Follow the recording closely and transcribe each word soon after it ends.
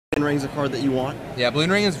Ring's a card that you want. Yeah,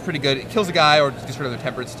 Balloon Ring is pretty good. It kills a guy or gets rid of their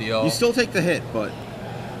Tempered Steel. You still take the hit, but...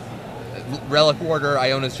 Relic Warder,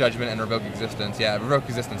 Iona's Judgment, and Revoke Existence. Yeah, Revoke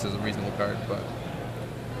Existence is a reasonable card, but...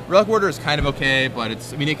 Relic Warder is kind of okay, but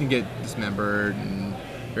it's... I mean, it can get dismembered and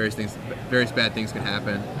various bad things can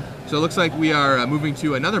happen. So it looks like we are moving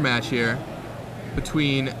to another match here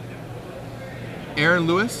between Aaron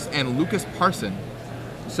Lewis and Lukas Parson.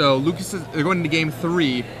 So they're going into game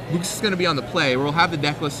 3. Lukas is going to be on the play. We'll have the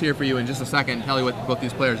deck list here for you in just a second and tell you what both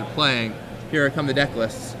these players are playing. Here come the deck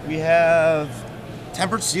lists. We have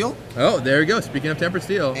Tempered Steel. Oh, there we go. Speaking of Tempered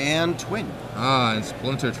Steel. And Twin. Ah, and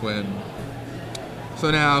Splinter Twin.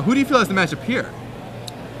 So now, who do you feel has the matchup here?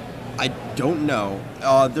 I don't know.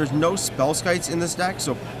 There's no Spell Skites in this deck,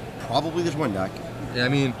 so probably the Twin deck. Yeah, I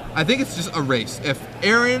mean, I think it's just a race. If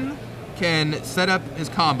Aaron can set up his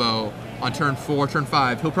combo on turn 4, turn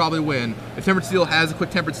 5, he'll probably win. If Tempered Steel has a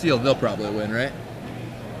quick Tempered Steel, they'll probably win, right?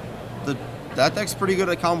 That deck's pretty good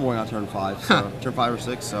at comboing on turn 5, so turn 5 or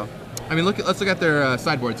 6. So I mean, let's look at their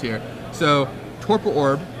sideboards here. So Torpor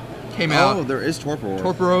Orb came out. Oh, there is Torpor Orb.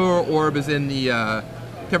 Torpor Orb is in the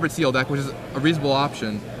Tempered Steel deck, which is a reasonable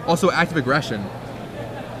option. Also, Active Aggression.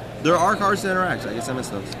 There are cards to interact. I guess I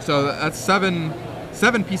missed those. So that's seven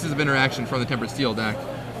pieces of interaction from the Tempered Steel deck.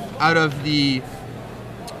 Out of the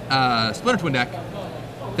Splinter Twin deck,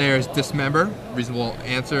 there's Dismember, reasonable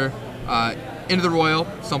answer. Into the Royal,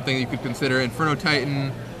 something you could consider. Inferno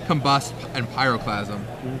Titan, Combust, and Pyroclasm.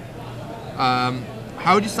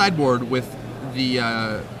 How would you sideboard with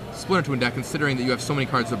the Splinter Twin deck, considering that you have so many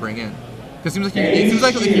cards to bring in? Because it seems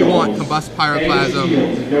like if you want Combust,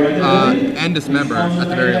 Pyroclasm, and Dismember at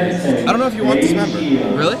the very least. I don't know if you want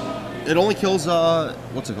Dismember. Really? It only kills,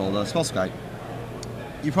 what's it called? Spell Skite.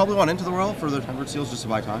 You probably want Into the World for the Tempered Steels just to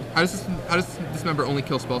buy time. How does Dismember only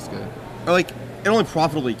kill Spellskite? Or like, it only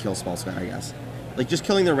profitably kills Spellskite, I guess. Like, just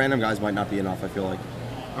killing the random guys might not be enough, I feel like.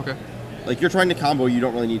 Okay. Like, you're trying to combo, you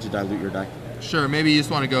don't really need to dilute your deck. Sure, maybe you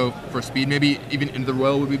just want to go for speed. Maybe even Into the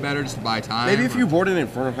Royal would be better just to buy time. Maybe if you board an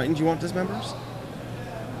Inferno Titans, you want Dismembers?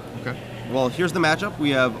 Okay. Well, here's the matchup.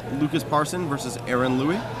 We have Lukas Parson versus Aaron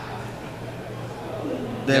Louie.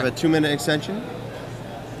 They have a 2-minute extension.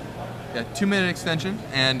 Yeah, 2-minute extension,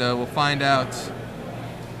 and we'll find out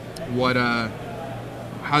what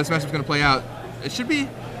how this matchup's going to play out. It should be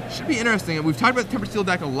interesting. We've talked about the Tempered Steel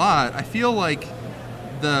deck a lot. I feel like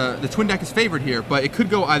the Twin deck is favored here, but it could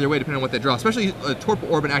go either way depending on what they draw, especially Torpor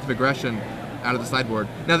Orb and Active Aggression out of the sideboard.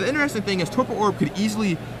 Now, the interesting thing is Torpor Orb could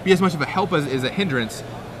easily be as much of a help as a hindrance.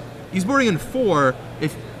 He's boarding in 4.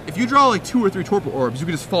 If you draw like 2 or 3 Torpor Orbs, you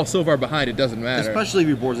can just fall so far behind it doesn't matter. Especially if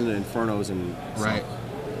he boards into Infernos and stuff. Right.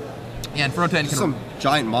 Yeah, Inferno Titan can... Some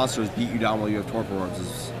giant monsters beat you down while you have Torpor Orbs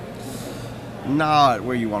is not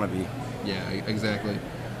where you want to be. Yeah, exactly.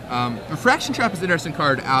 Refraction Trap is an interesting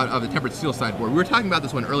card out of the Tempered Steel sideboard. We were talking about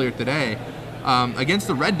this one earlier today. Against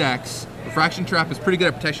the red decks, Refraction Trap is pretty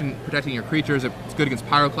good at protecting your creatures. It's good against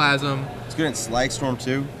Pyroclasm. It's good against Slagstorm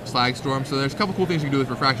too. Slagstorm. So there's a couple cool things you can do with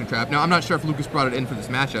Refraction Trap. Now, I'm not sure if Lukas brought it in for this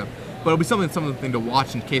matchup, but it'll be something to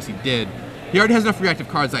watch in case he did. He already has enough reactive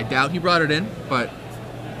cards. I doubt he brought it in, but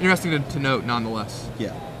interesting to note nonetheless.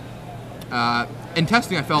 Yeah. In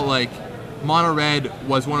testing, I felt like Mono Red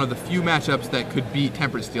was one of the few matchups that could beat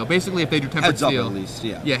Tempered Steel. Basically, if they drew Tempered Steel, heads up at least,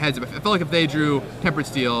 yeah. Yeah, heads up. I felt like if they drew Tempered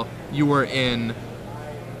Steel, you were in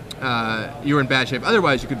bad shape.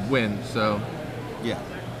 Otherwise, you could win. So, yeah.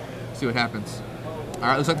 See what happens. All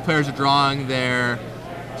right, looks like the players are drawing their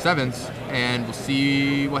 7s, and we'll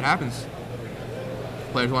see what happens.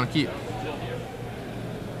 Players want to keep.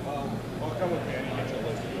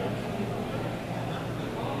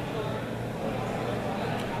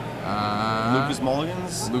 Lukas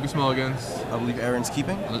Mulligans. Lukas Mulligans. I believe Aaron's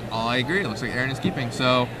keeping. I agree. It looks like Aaron is keeping.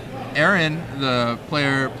 So, Aaron, the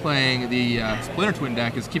player playing the Splinter Twin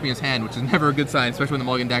deck, is keeping his hand, which is never a good sign, especially when the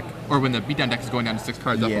Mulligan deck, or when the beatdown deck is going down to 6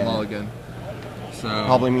 cards up a Mulligan. So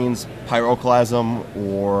probably means Pyroclasm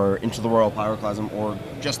or Into the Royal Pyroclasm or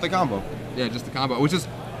just the combo. Yeah, just the combo. Which is,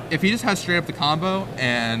 if he just has straight up the combo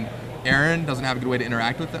and Aaron doesn't have a good way to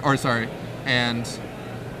interact with it, or sorry, and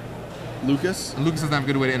Lukas doesn't have a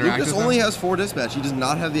good way to interact with Lukas only has 4 dispatch. He does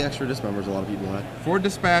not have the extra dismembers a lot of people have. 4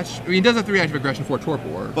 dispatch. I mean, he does have 3 active aggression, 4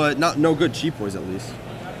 torpor. But no good cheap boys at least.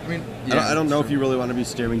 I mean, yeah, I don't know if you really want to be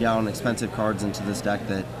staring down expensive cards into this deck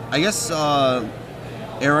that... I guess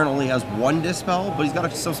Aaron only has 1 Dispel, but he's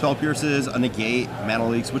got some Spell Pierces, a Negate, Mana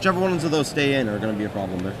Leaks. Whichever ones of those stay in are going to be a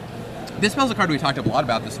problem there. Dispel's a card we talked a lot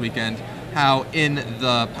about this weekend. How in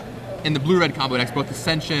the blue-red combo decks, both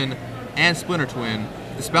Ascension and Splinter Twin,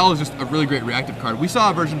 Dispel is just a really great reactive card. We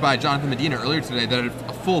saw a version by Jonathan Medina earlier today that had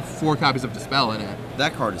a full 4 copies of Dispel in it.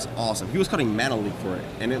 That card is awesome. He was cutting Mana Leak for it,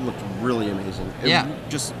 and it looked really amazing. It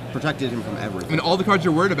just protected him from everything. I mean, all the cards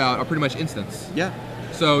you're worried about are pretty much instants. Yeah.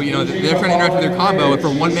 So, you know, they're trying to interact with their combo, and for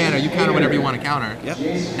 1 mana, you counter whatever you want to counter. Yep.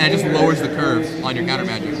 And it just lowers the curve on your counter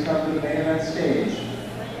magic.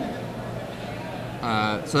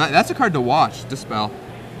 So that's a card to watch, Dispel.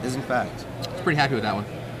 Is in fact. I was pretty happy with that one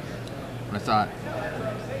when I saw it.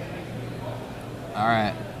 All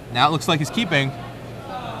right, now it looks like he's keeping,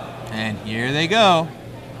 and here they go.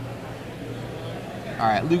 All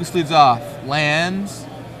right, Lukas leads off. Lands,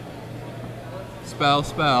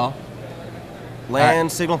 spell.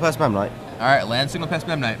 Land, Signal Pest Memnite. All right, land, Signal Pest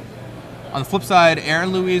Memnite. On the flip side,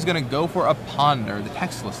 Aaron Louie is going to go for a Ponder, the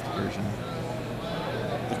textless version.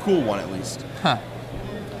 The cool one, at least. Huh.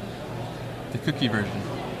 The cookie version.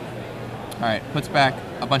 All right, puts back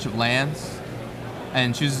a bunch of lands,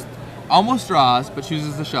 and chooses, almost draws, but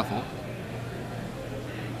chooses the shuffle.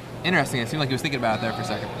 Interesting, it seemed like he was thinking about it there for a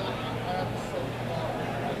second.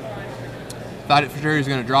 Thought it for sure he was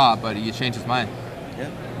going to draw, but he changed his mind. Yeah.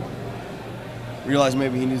 Realized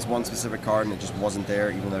maybe he needs one specific card and it just wasn't there,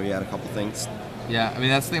 even though he had a couple things. Yeah, I mean,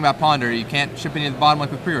 that's the thing about Ponder. You can't ship any at the bottom like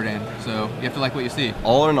with Preordain, so you have to like what you see.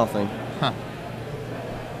 All or nothing. Huh.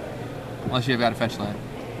 Unless you've got a fetch land.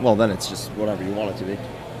 Well, then it's just whatever you want it to be.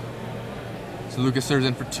 So Lukas serves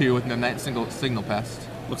in for 2 with Midnight Signal Pest.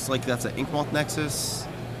 Looks like that's an Inkmoth Nexus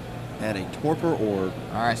and a Torpor Orb.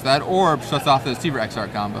 All right, so that orb shuts off the Deceiver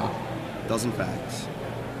Exarch combo. Does in fact.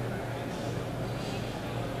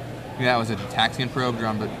 Yeah, that was a Taxian Probe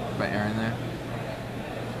drawn by Aaron there.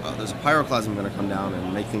 There's a Pyroclasm going to come down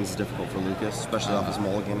and make things difficult for Lukas, especially off his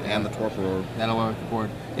mulligan and the Torpor Orb. That'll work the board.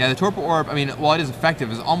 Yeah, the Torpor Orb, I mean, while it is effective,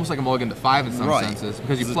 it's almost like a mulligan to 5 in some senses.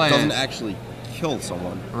 Because you play it doesn't actually kill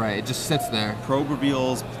someone. Right, it just sits there. Probe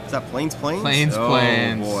reveals, is that Plains? Plains. Oh,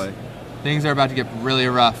 boy. Things are about to get really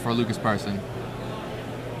rough for Lukas Parson.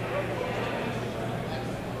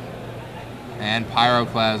 And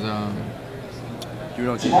Pyroclasm. Do you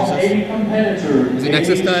know what this is? Is it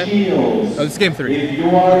Nexus time? Oh, it's game 3. If you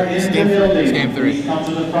are in the building, it's game 3. Please come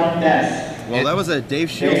to the front desk. Well, that was a Dave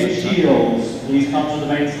Shields. Dave Shields, please come to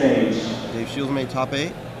the main stage. Dave Shields made top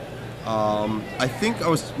 8. I think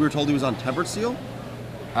we were told he was on Tempered Steel.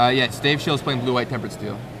 Yeah, it's Dave Shields playing Blue-White Tempered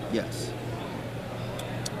Steel. Yes.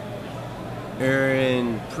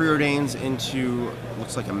 Aaron preordains into,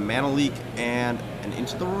 looks like a Mana Leak and an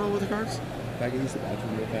Into the Royal with the cards. If I can use the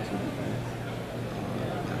bathroom real fast, would be fine.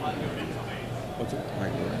 What's it? All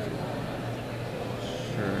right,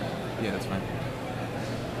 Sure. Yeah, that's fine.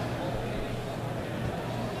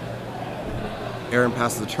 Aaron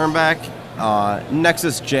passes the turn back.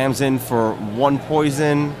 Nexus jams in for 1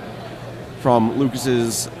 poison from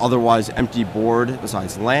Lukas's otherwise empty board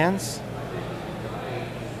besides lands.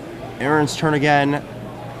 Aaron's turn again,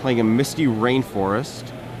 playing a Misty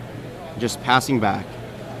Rainforest, just passing back.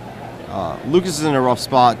 Lukas is in a rough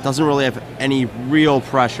spot, doesn't really have any real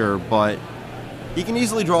pressure, but he can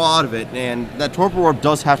easily draw out of it, and that Torpor Orb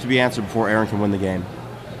does have to be answered before Aaron can win the game.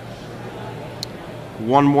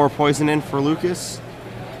 1 more poison in for Lukas.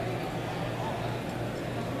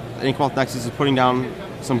 Inkmoth Nexus is putting down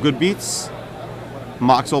some good beats.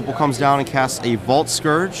 Mox Opal comes down and casts a Vault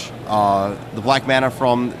Scourge. The black mana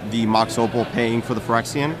from the Mox Opal paying for the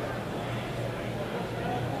Phyrexian.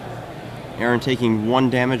 Aaron taking 1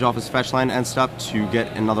 damage off his fetch land end step to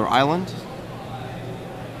get another island.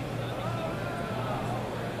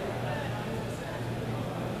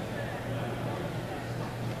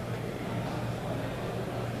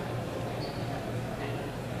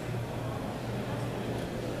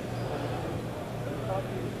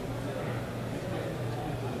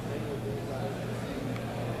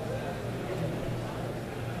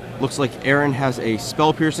 Looks like Aaron has a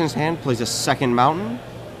Spell Pierce in his hand, plays a 2nd Mountain,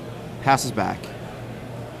 passes back.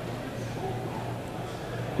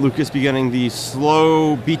 Lukas beginning the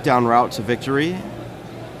slow beatdown route to victory.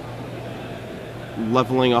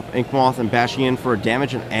 Leveling up Inkmoth and bashing in for a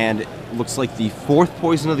damage, and it looks like the 4th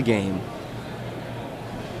poison of the game.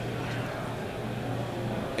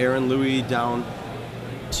 Aaron Louie down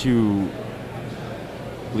to,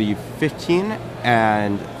 I believe, 15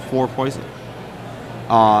 and 4 poison.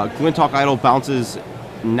 Glintalk Idol bounces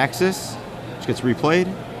Nexus, which gets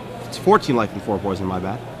replayed. It's 14 life and 4 poison, my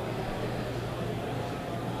bad.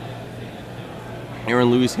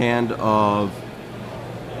 Aaron Louie's hand of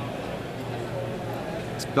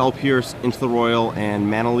Spell Pierce, Into the Royal,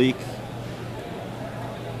 and Mana Leak.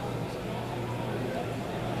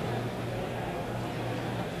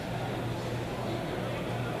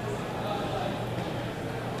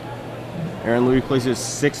 Aaron Louie places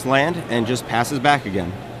 6th land and just passes back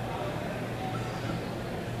again.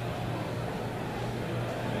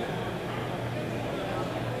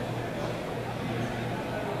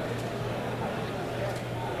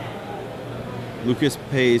 Lukas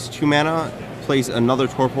pays 2 mana, plays another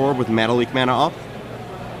Torpor Orb with Mana Leak mana up.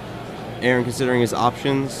 Aaron, considering his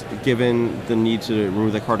options, given the need to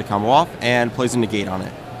remove that card to combo off, and plays a negate on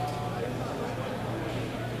it.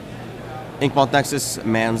 Inkmoth Nexus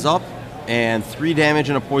mans up, and 3 damage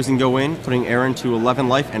and a poison go in, putting Aaron to 11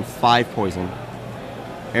 life and 5 poison.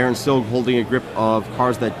 Aaron's still holding a grip of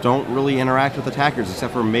cards that don't really interact with attackers,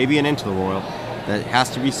 except for maybe an Into the Royal that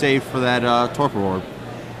has to be saved for that Torpor Orb.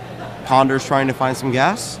 Ponders trying to find some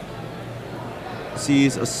gas.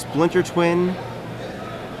 Sees a Splinter Twin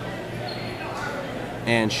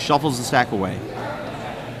and shuffles the stack away.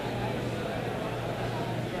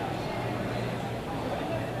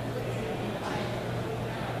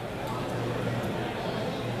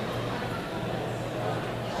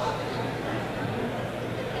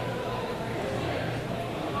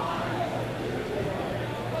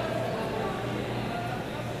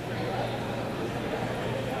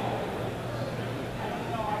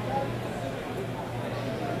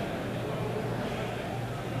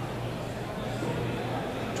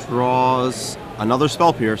 Draws another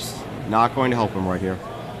Spell Pierce. Not going to help him right here.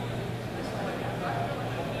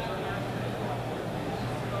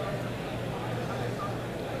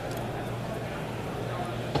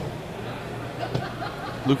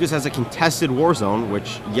 Lukas has a contested War Zone,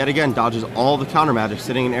 which yet again dodges all the counter magic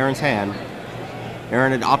sitting in Aaron's hand.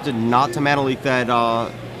 Aaron had opted not to Mana Leak that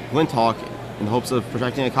Glinthawk in the hopes of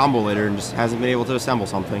protecting a combo later and just hasn't been able to assemble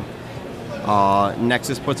something.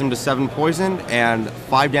 Nexus puts him to 7 poison, and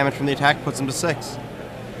 5 damage from the attack puts him to 6.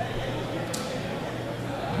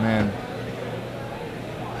 Man.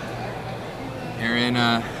 Aaron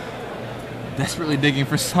desperately digging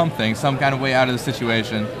for something, some kind of way out of the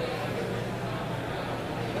situation.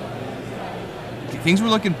 Things were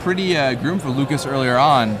looking pretty grim for Lukas earlier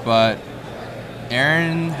on, but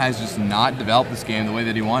Aaron has just not developed this game the way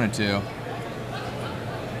that he wanted to.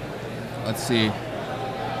 Let's see.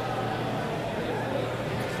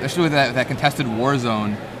 Especially with that contested War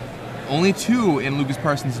Zone. Only 2 in Lukas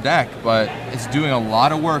Parson's deck, but it's doing a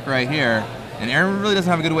lot of work right here. And Aaron really doesn't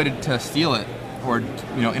have a good way to steal it or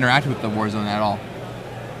interact with the War Zone at all.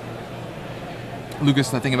 Lukas,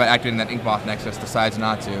 thinking about activating that Inkmoth Nexus, decides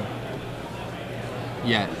not to.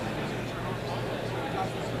 Yet.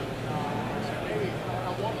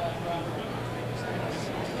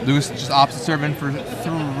 Lukas just opts to serve in for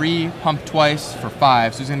 3, pump twice for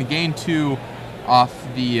 5, so he's going to gain 2 off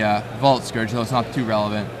the Vault Scourge, though it's not too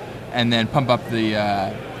relevant, and then pump up the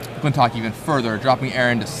Glinthawk even further, dropping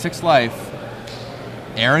Aaron to 6 life.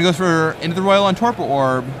 Aaron goes for Into the Royal on Torpor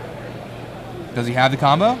Orb. Does he have the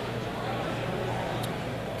combo?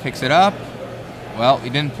 Kicks it up. Well, he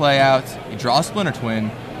didn't play out. He draws Splinter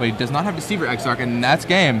Twin, but he does not have Deceiver Exarch, and that's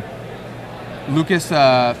game. Lukas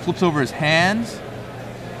flips over his hands,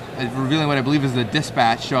 revealing what I believe is the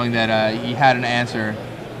dispatch, showing that he had an answer,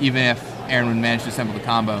 even if Aaron would manage to assemble the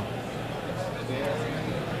combo.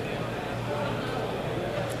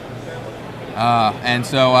 And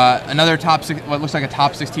so another what looks like a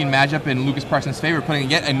top 16 matchup in Lukas Parson's favor,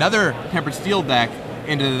 putting yet another Tempered Steel deck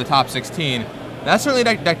into the top 16. That's certainly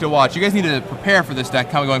a deck to watch. You guys need to prepare for this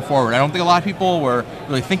deck going forward. I don't think a lot of people were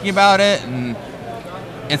really thinking about it, and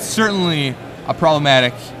it's certainly a problem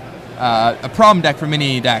deck for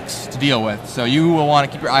many decks to deal with. So you will want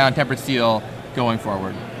to keep your eye on Tempered Steel going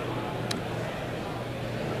forward.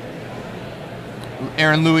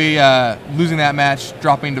 Aaron Louie losing that match,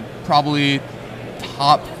 dropping to probably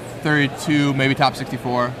top 32, maybe top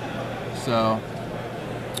 64. So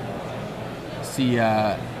see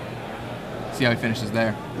how he finishes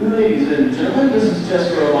there. Ladies and gentlemen, this is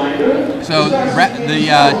just a reminder. So the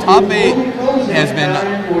top 8 has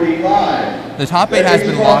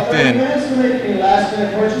been locked in,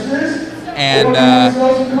 and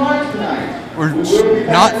we're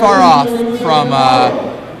not far off from.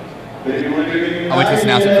 I'll wait till this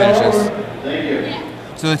announcement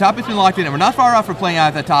finishes. So the top 8's been locked in, and we're not far off from playing out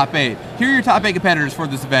at the top 8. Here are your top 8 competitors for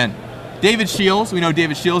this event. David Shields, we know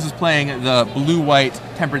David Shields is playing the blue-white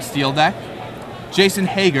Tempered Steel deck. Jason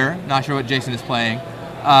Hager, not sure what Jason is playing.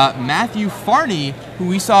 Matthew Farney, who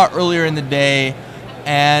we saw earlier in the day,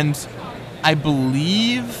 and I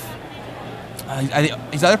believe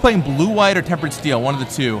he's either playing blue-white or Tempered Steel, one of the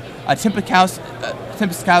two. Tim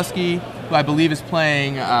Piskowski, who I believe is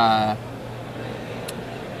playing,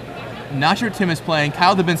 not sure Tim is playing.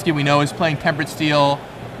 Kyle Dubinsky, we know, is playing Tempered Steel.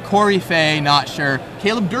 Corey Fay, not sure.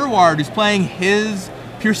 Caleb Durward, who's playing his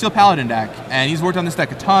Pure Steel Paladin deck, and he's worked on this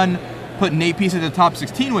deck a ton, put Nate Peace at the top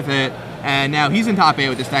 16 with it, and now he's in top 8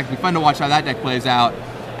 with this deck. It'll be fun to watch how that deck plays out,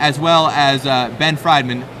 as well as Ben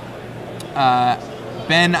Friedman.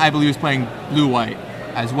 Ben, I believe, is playing Blue-White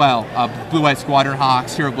as well. Blue-White Squadron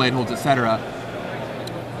Hawks, Hero Blade Holds, etc.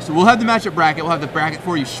 So we'll have the matchup bracket. We'll have the bracket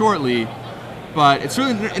for you shortly, but it's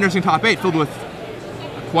really an interesting top 8 filled with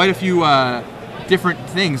quite a few different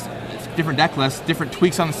things, different deck lists, different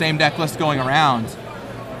tweaks on the same deck list going around.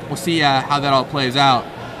 We'll see how that all plays out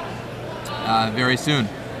very soon.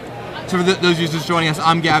 So for those users joining us,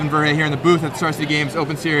 I'm Gavin Verhey here in the booth at the Star City Games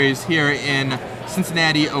Open Series here in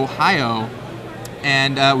Cincinnati, Ohio.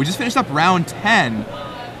 And we just finished up round 10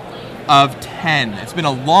 of 10. It's been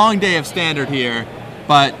a long day of Standard here,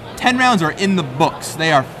 but 10 rounds are in the books.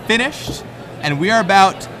 They are finished, and we are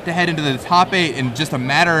about to head into the top 8 in just a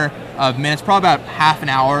matter of minutes, probably about half an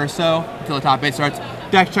hour or so until the top 8 starts.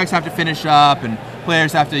 Deck checks have to finish up, and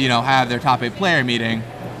players have to, have their top 8 player meeting.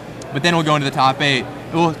 But then we'll go into the top 8.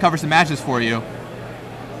 We'll cover some matches for you.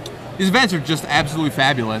 These events are just absolutely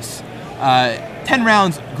fabulous. 10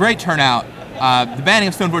 rounds, great turnout. The banning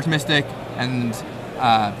of Stoneforge Mystic and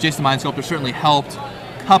Jason Mind Sculptor certainly helped,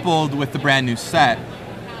 coupled with the brand new set.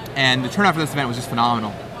 And the turnout for this event was just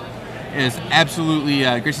phenomenal. It is absolutely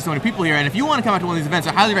great to see so many people here. And if you want to come out to one of these events,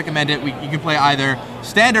 I highly recommend it. You can play either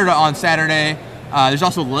Standard on Saturday. There's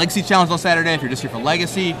also the Legacy Challenge on Saturday if you're just here for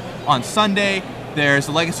Legacy. On Sunday, there's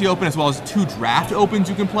the Legacy Open as well as 2 Draft Opens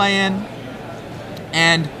you can play in.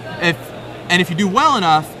 And if you do well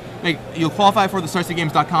enough, you'll qualify for the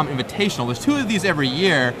StarCityGames.com Invitational. There's 2 of these every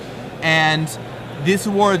year, and these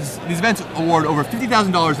events award over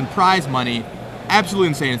 $50,000 in prize money. Absolutely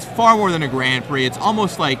insane. It's far more than a Grand Prix. It's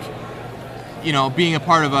almost like, being a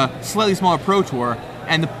part of a slightly smaller Pro Tour.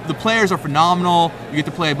 And the players are phenomenal. You get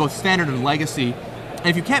to play both Standard and Legacy. And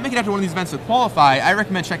if you can't make it out to one of these events to qualify, I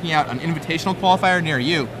recommend checking out an invitational qualifier near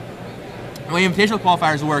you. The way invitational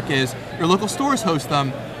qualifiers work is your local stores host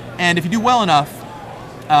them, and if you do well enough,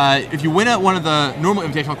 if you win at one of the normal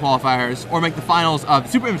invitational qualifiers or make the finals of the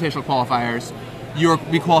super invitational qualifiers, you'll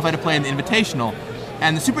be qualified to play in the invitational.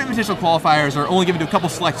 And the super invitational qualifiers are only given to a couple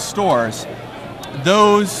select stores.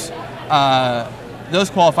 Those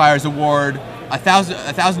qualifiers award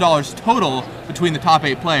 $1,000 total between the top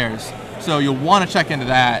 8 players. So you'll want to check into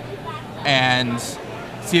that and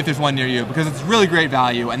see if there's one near you, because it's really great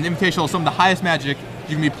value, and the Invitational is some of the highest Magic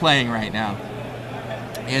you can be playing right now.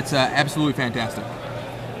 It's absolutely fantastic.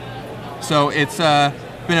 So it's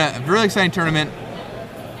been a really exciting tournament,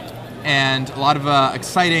 and a lot of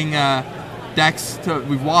exciting decks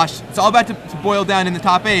we've watched. It's all about to boil down in the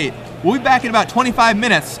top 8. We'll be back in about 25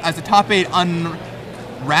 minutes as the top 8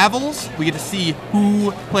 unravels. We get to see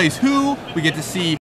who plays who. We get to see